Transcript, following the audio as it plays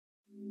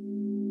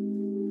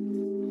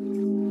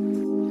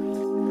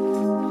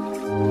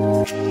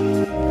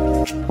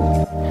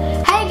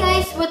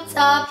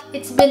up?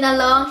 It's been a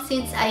long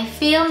since I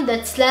filmed.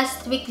 That's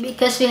last week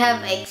because we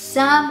have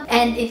exam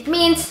and it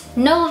means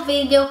no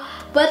video.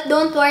 But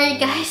don't worry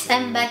guys,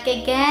 I'm back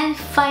again,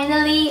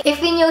 finally.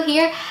 If you're new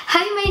here,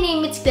 hi, my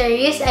name is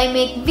Klariz. I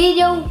make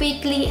video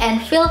weekly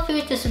and feel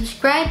free to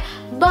subscribe.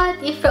 But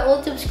if you're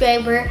old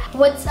subscriber,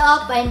 what's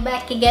up? I'm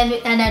back again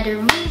with another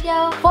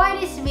video. For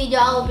this video,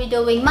 I'll be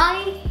doing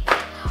my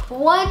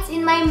what's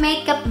in my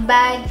makeup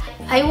bag.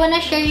 I wanna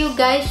share you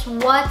guys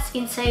what's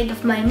inside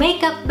of my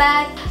makeup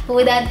bag.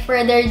 Without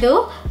further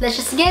ado, let's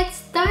just get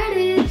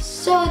started.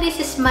 So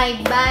this is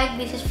my bag.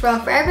 This is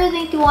from Forever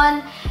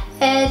 21.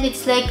 And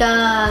it's like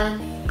a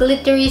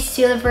glittery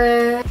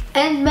silver.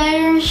 And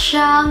meron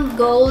siyang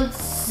gold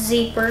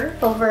zipper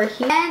over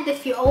here. And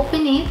if you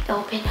open it,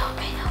 open.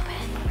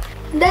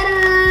 Ta-da!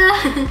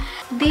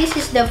 This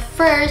is the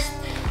first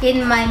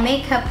in my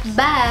makeup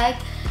bag.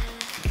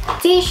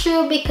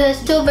 Tissue,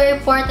 because it's very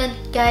important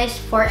guys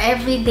for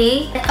every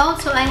day. And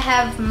also I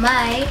have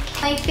my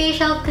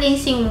facial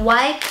cleansing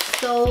wipe.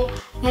 So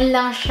yan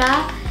lang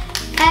siya.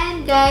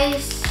 And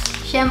guys,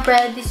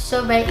 syempre this is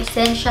so very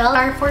essential.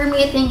 For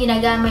me, ito yung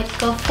ginagamit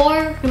ko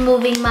for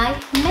removing my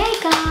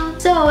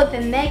makeup. So the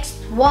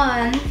next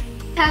one,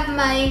 I have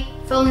my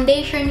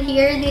foundation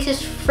here. This is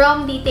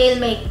from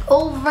Detail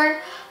Makeover.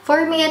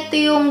 For me, ito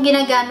yung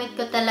ginagamit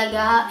ko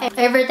talaga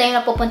every time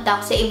na pupunta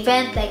ako sa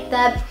event like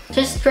that.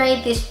 Just try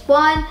this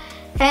one.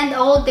 And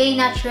all day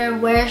natural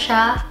wear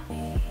siya.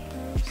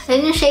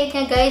 And yung shade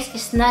niya guys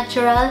is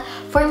natural.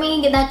 For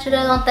me,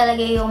 natural lang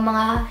talaga yung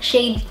mga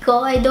shade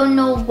ko. I don't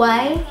know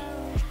why.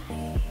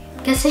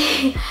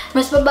 Kasi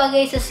mas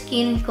babagay sa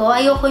skin ko.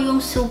 Ayoko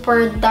yung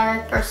super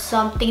dark or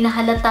something na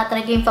halata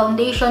talaga yung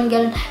foundation.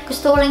 Ganun.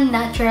 Gusto ko lang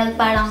natural,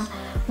 parang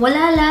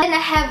wala lang. And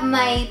I have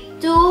my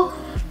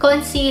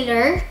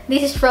concealer.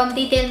 This is from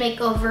Detail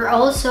Makeover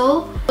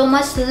also. So,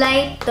 mas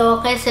light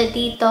to kaysa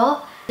dito.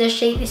 The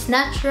shade is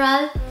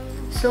natural.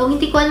 So,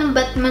 hindi ko alam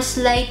ba't mas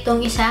light tong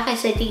isa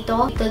kaysa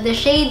dito. So, the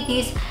shade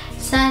is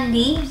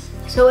Sandy.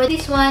 So,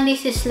 this one,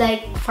 this is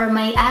like for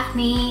my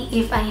acne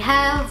if I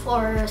have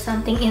or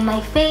something in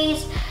my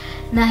face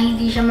na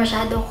hindi siya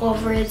masyado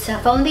covered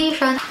sa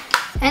foundation.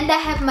 And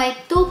I have my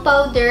two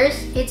powders.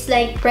 It's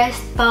like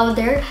pressed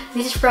powder.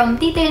 This is from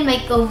Detail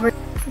Makeover.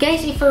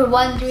 Guys, if you're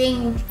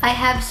wondering, I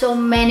have so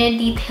many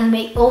Detail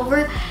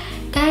Makeover.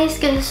 Guys,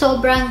 kasi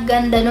sobrang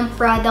ganda ng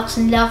products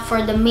nila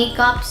for the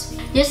makeups.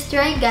 Just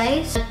try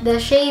guys. The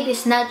shade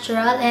is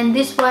natural and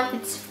this one,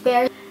 it's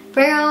fair.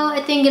 Pero,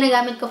 ito yung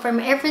ginagamit ko for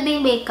my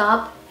everyday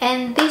makeup.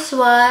 And this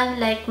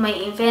one, like my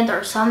event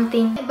or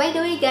something. By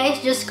the way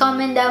guys, just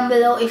comment down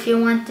below if you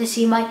want to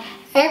see my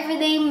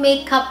everyday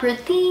makeup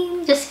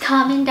routine. Just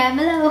comment down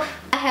below.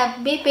 I have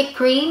BB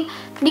cream.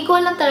 Hindi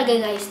ko alam talaga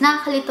guys.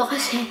 Nakakalito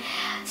kasi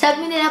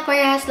sabi nila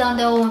parehas lang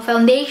daw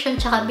foundation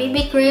tsaka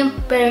BB cream.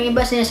 Pero yung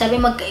iba sinasabi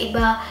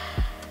magkaiba.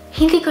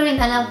 Hindi ko rin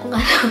alam kung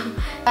ano.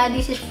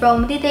 This is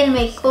from Detail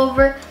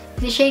Makeover.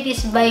 The shade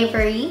is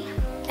Vivery.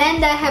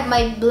 And I have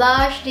my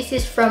blush. This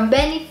is from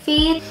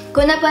Benefit.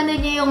 Kung napanood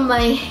nyo yung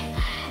my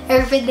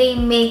everyday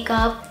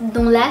makeup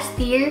nung last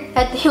year,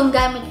 ito yung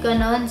gamit ko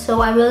nun.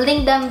 So I will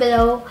link down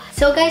below.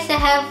 So guys, I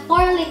have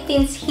 4 lip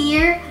tints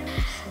here.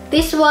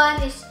 This one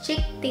is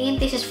Cheek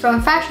Tint. This is from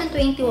Fashion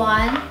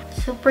 21.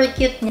 Super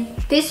cute.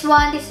 This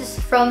one, this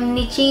is from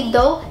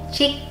Nichido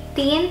Cheek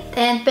Tint.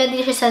 And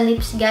pwede siya sa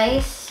lips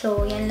guys.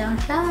 So yan lang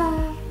siya.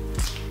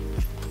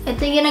 Ito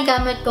yung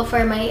ginagamit ko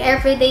for my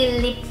everyday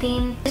lip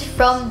tint. This is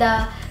from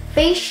the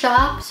Face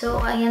Shop.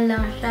 So ayan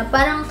lang siya.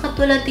 Parang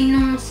katulad din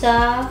nung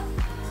sa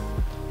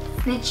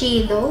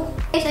Nichido.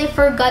 Guys, I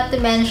forgot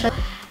to mention,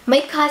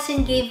 my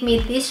cousin gave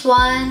me this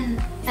one.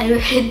 I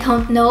really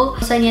don't know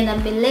kung saan niya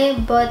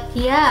nabili. But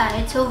yeah,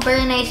 it's so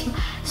very nice.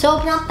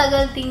 Sobrang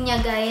tagal din niya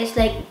guys.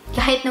 Like,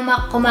 kahit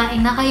na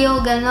kumain na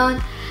kayo,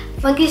 ganon.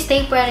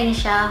 Mag-stay pa rin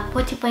siya.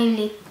 Puti pa yung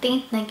lip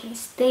tint,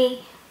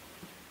 nag-stay.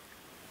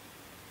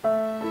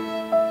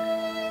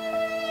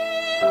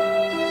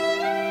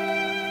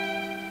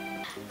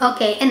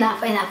 Okay,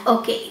 enough.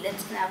 Okay,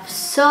 that's enough.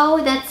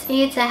 So, that's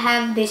it. I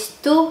have these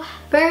two.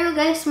 Pero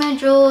guys,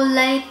 medyo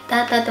light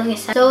tata tong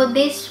isa. So,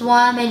 this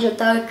one, medyo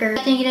darker.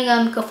 Ito yung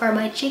ginagamit ko for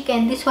my cheek.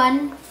 And this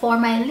one, for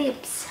my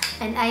lips.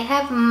 And I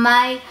have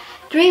my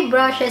 3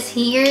 brushes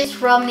here. It's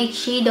from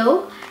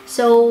Nichido.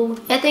 So,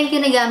 ito yung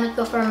ginagamit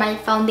ko for my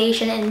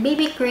foundation and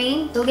BB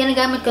cream. So,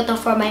 ginagamit ko to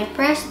for my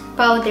pressed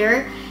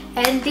powder.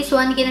 And this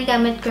one,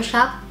 ginagamit ko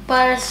siya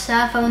para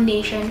sa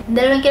foundation.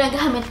 Dalawang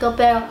ginagamit ko,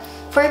 pero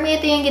for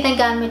me, ito yung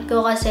ginagamit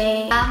ko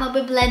kasi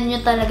mabiblend nyo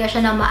talaga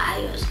siya na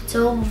maayos.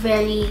 So,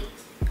 very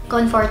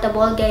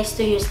comfortable guys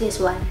to use this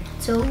one.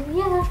 So,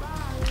 yeah.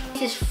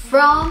 This is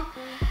from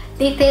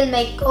Detail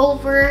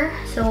Makeover.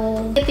 So,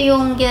 ito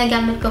yung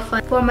ginagamit ko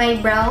for my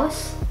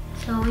brows.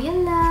 So,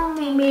 yan lang.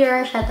 May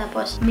mirror siya,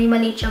 tapos may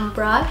maliit siyang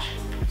brush.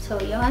 So,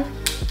 yan.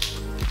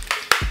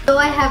 So,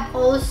 I have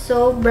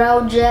also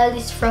brow gel.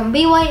 This is from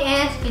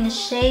BYS in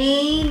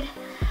shade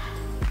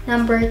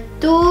number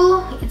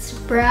 2. It's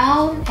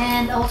brown.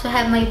 And also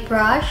have my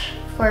brush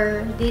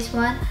for this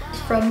one.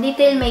 It's from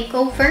Detail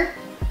Makeover.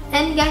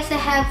 And guys, I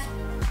have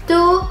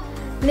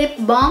 2 lip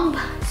balm.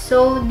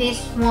 So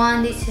this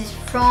is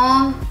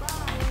from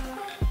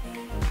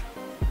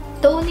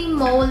Tony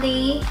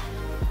Moly.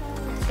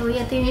 So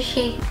ito yung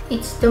shade,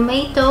 it's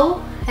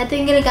tomato. Ito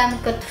yung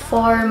ginagamit ko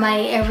for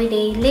my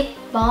everyday lip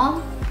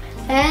balm.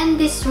 And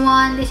this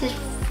is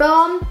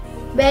from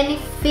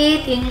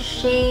Benefit in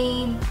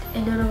shade,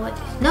 I don't know what it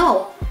is.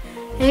 No,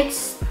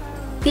 it's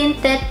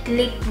tinted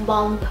lip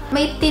balm.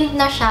 May tint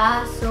na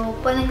siya, so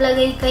pag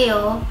naglagay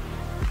kayo,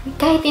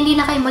 kahit hindi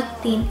na kayo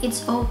mag-tint,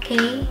 it's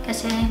okay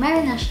kasi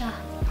meron na siya.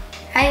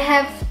 I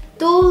have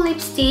 2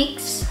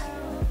 lipsticks.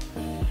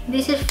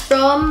 This is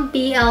from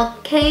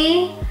BLK.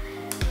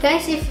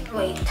 Guys,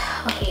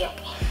 okay.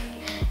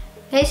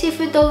 Guys, if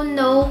you don't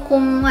know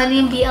kung ano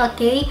yung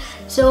BLK,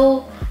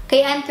 so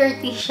kay Ann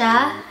Curtis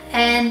siya.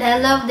 And I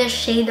love the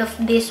shade of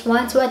this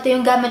one. So ito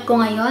yung gamit ko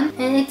ngayon.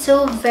 And it's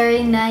so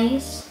very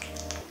nice.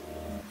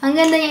 Ang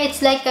ganda niya,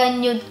 it's like a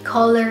nude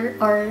color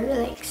or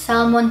like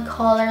salmon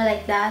color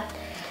like that.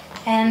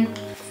 And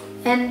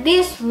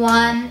this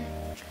one,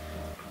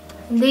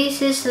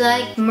 this is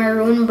like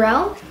maroon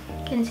brown.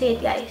 You can see it,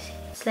 guys.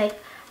 It's like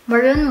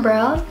maroon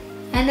brown.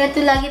 And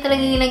ito lagi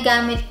talaga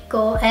ginagamit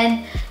ko.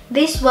 And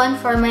this one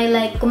for my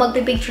like, kung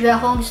magpipicture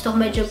ako, gusto ko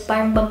medyo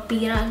parang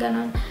vampira,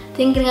 ganon. Ito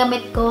yung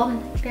ginagamit ko.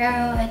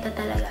 Pero ito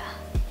talaga.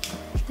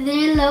 I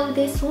really love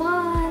this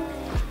one.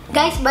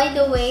 Guys, by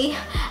the way,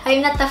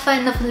 I'm not a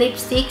fan of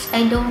lipsticks.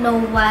 I don't know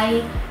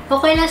why.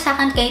 Okay lang sa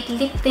akin kahit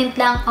lip tint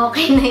lang,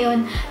 okay na yun.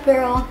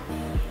 Pero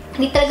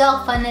hindi talaga ako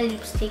fan ng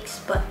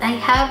lipsticks. But I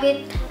have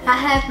it. I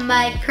have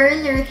my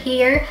curler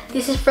here.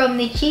 This is from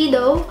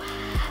Nichido.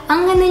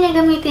 Ang ganda niya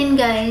gamitin,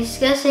 guys.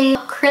 Kasi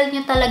curl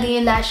nyo talaga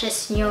yung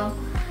lashes nyo.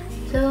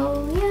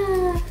 So,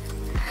 yeah.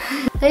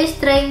 Guys,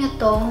 try nyo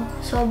to.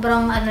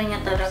 Sobrang ano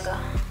niya talaga.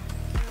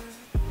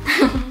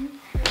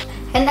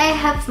 And I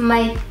have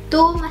my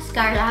 2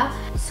 mascara.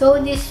 So,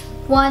 this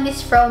one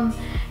is from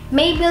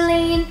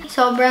Maybelline.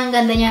 Sobrang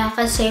ganda niya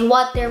kasi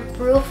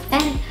waterproof.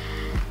 And,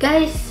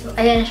 guys,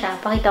 ayan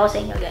siya. Pakita ko sa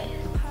inyo, guys.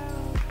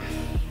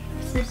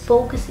 This is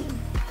focusing.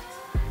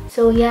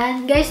 So,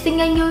 yan. Guys,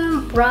 tingnan nyo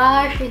yung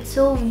brush. It's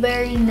so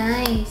very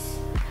nice.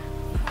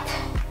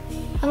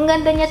 Ang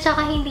ganda niya.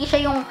 Tsaka hindi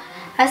siya yung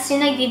as in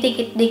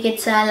nagdidikit-dikit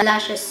sa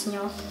lashes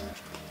nyo.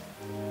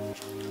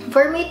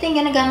 For me, ito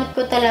yung ginagamit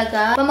ko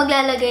talaga. Kung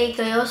maglalagay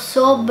kayo,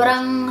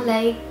 sobrang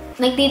like,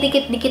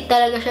 nagdidikit-dikit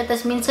talaga siya.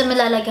 Tapos minsan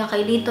malalagyan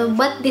kayo dito.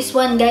 But this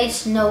one,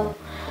 guys, no.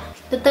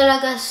 Ito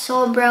talaga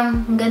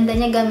sobrang ganda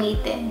niya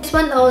gamitin. This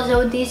one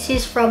also, this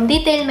is from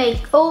Detail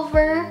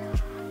Makeover.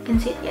 You can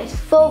see it, guys.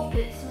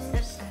 Focus.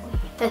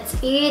 That's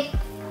it.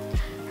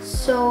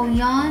 So,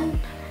 yan.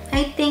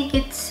 I think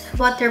it's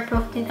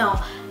waterproof din. Oh,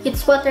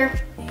 it's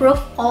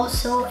waterproof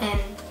also. And,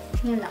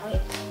 yun lang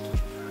it.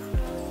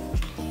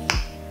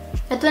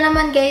 Ito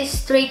naman, guys,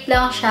 straight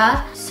lang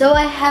siya. So,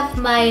 I have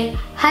my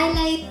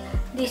highlight.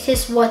 This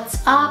is What's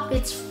Up.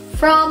 It's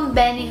from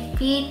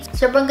Benefit.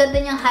 Sobrang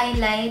ganda niyang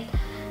highlight.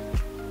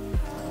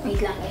 Wait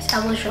lang, guys. I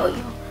will show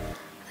you.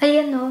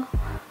 Ayan, oh.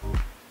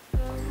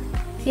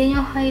 Yan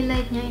yung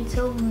highlight niya. It's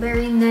so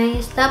very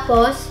nice.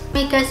 Tapos,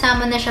 may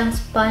kasama na siyang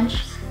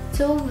sponge.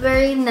 So,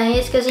 very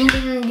nice. Kasi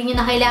hindi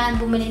nyo na kailangan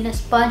bumili na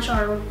sponge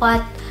or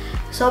what.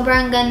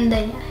 Sobrang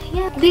ganda niya.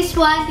 Yeah. This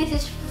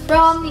is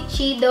from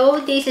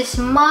Nichido. This is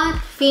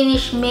Matte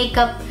Finish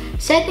Makeup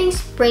Setting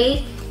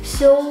Spray.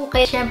 So,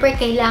 kaya syempre,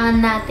 kailangan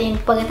natin,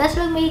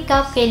 pagkatapos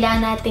mag-makeup,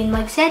 kailangan natin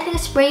mag-setting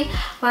spray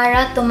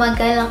para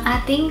tumagal ang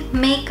ating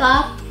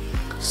makeup.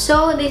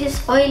 So, this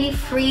is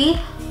oily-free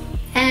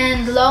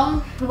and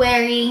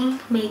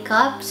long-wearing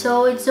makeup.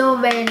 So, it's so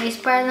very nice.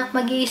 Parang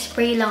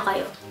mag-i-spray lang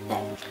kayo.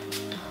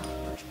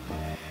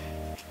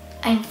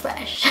 I'm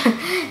fresh.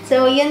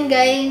 So, yun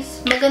guys.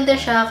 Maganda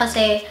siya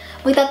kasi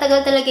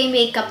magtatagal talaga yung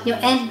makeup nyo.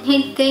 And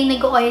hindi kayo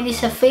nag-oily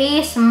sa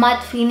face.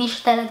 Matte finish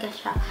talaga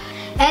siya.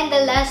 And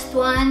the last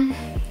one,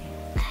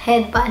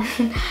 headband.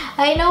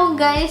 I know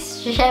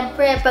guys,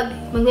 syempre pag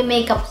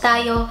mag-makeup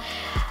tayo,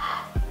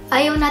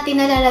 ayaw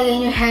natin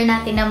nalalagay yung hair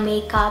natin ng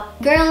makeup.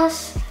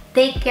 Girls,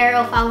 take care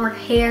of our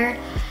hair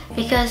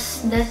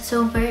because that's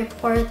so very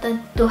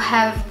important to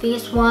have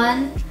this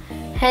one,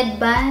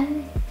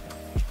 headband,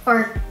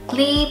 or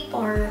clip,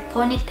 or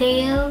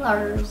ponytail,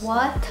 or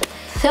what.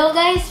 So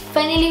guys,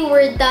 finally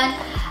we're done.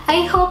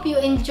 I hope you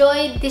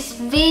enjoyed this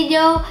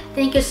video.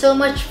 Thank you so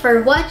much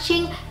for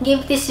watching.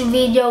 Give this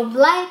video a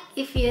like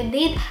if you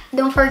did.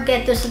 Don't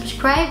forget to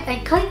subscribe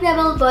and click the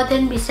bell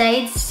button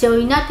besides so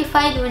you're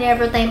notified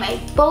whenever time I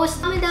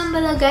post. Comment down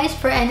below guys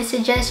for any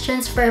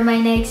suggestions for my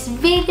next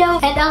video.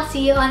 And I'll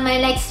see you on my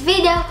next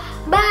video.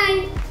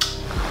 Bye!